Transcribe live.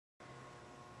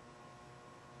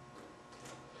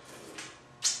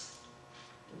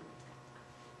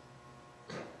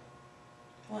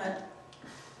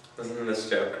Listen to this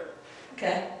joke.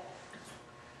 Okay.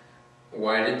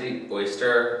 Why did the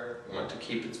oyster want to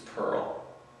keep its pearl?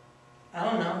 I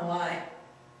don't know why.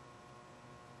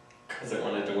 Because it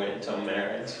wanted to wait until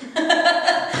marriage.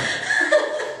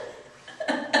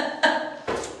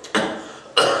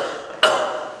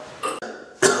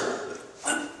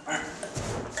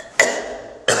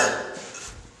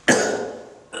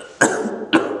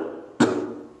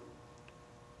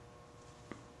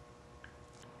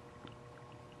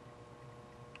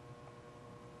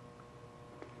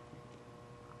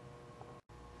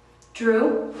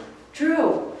 Drew,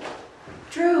 Drew,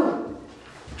 Drew,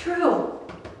 Drew,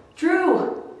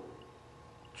 Drew,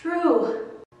 Drew.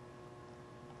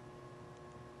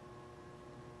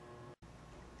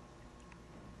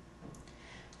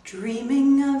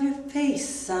 Dreaming of your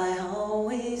face, I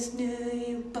always knew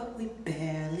you, but we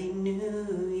barely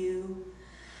knew you.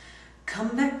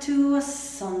 Come back to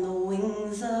us on the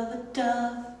wings of a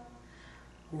dove,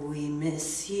 we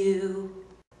miss you.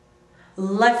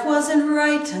 Life wasn't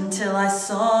right until I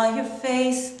saw your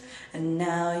face, and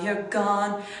now you're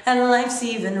gone, and life's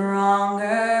even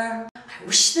wronger. I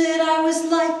wish that I was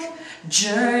like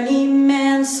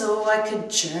Journeyman, so I could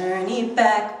journey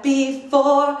back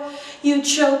before you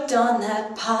choked on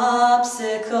that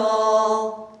popsicle.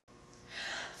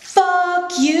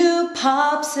 Fuck you,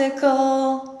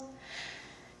 popsicle.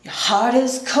 Your heart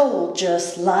is cold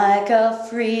just like a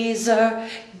freezer.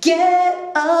 Get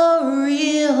a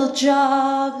real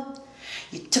job.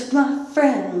 You took my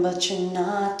friend, but you're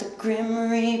not the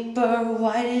Grim Reaper.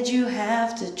 Why did you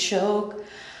have to choke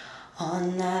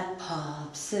on that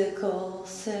popsicle,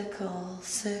 sickle,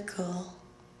 sickle?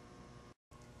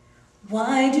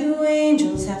 Why do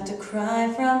angels have to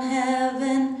cry from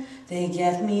heaven? They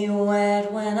get me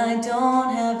wet when I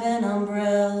don't have an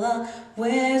umbrella.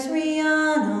 Where's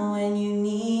Rihanna when you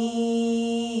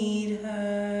need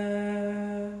her?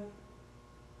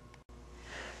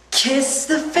 Kiss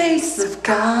the face of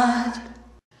God.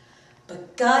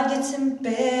 But God gets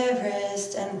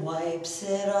embarrassed and wipes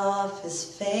it off his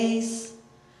face,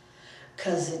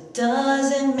 'cause it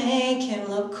doesn't make him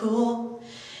look cool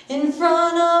in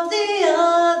front of the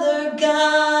other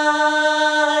guys.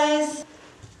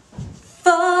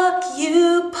 Fuck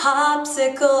you,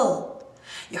 popsicle.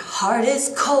 Your heart is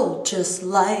cold just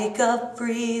like a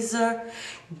freezer.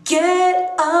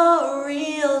 Get a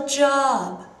real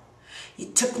job. You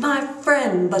took my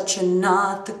friend, but you're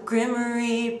not the Grim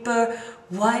Reaper.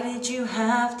 Why did you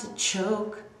have to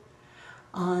choke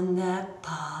on that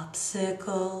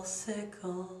popsicle,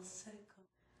 sickle, sickle?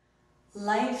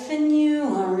 Life and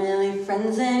you aren't really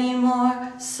friends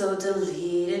anymore, so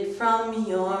delete it from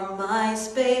your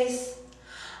MySpace.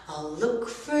 I'll look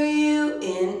for you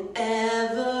in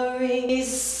every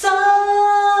sunset.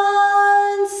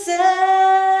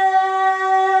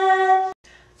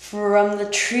 From the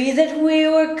tree that we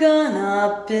were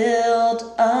gonna build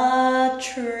a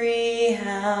tree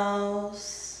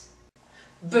house.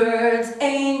 Birds,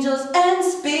 angels, and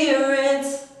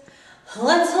spirits,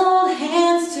 let's hold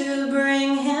hands to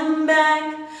bring him back.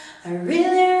 I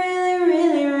really, really,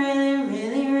 really, really,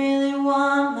 really, really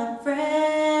want my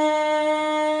friend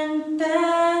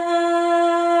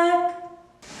back.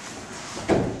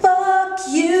 Fuck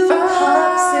you,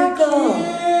 popsicle.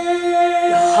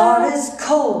 Your heart is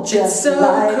cold just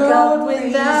like a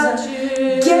freezer.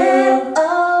 Get a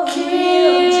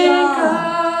real job.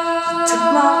 You took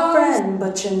my friend,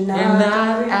 but you're not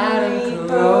Adam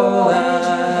Carolla. Why did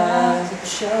you have to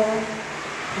choke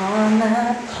on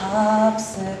that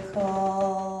popsicle?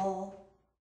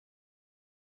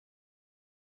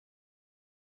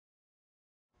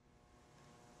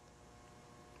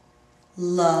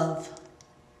 Love.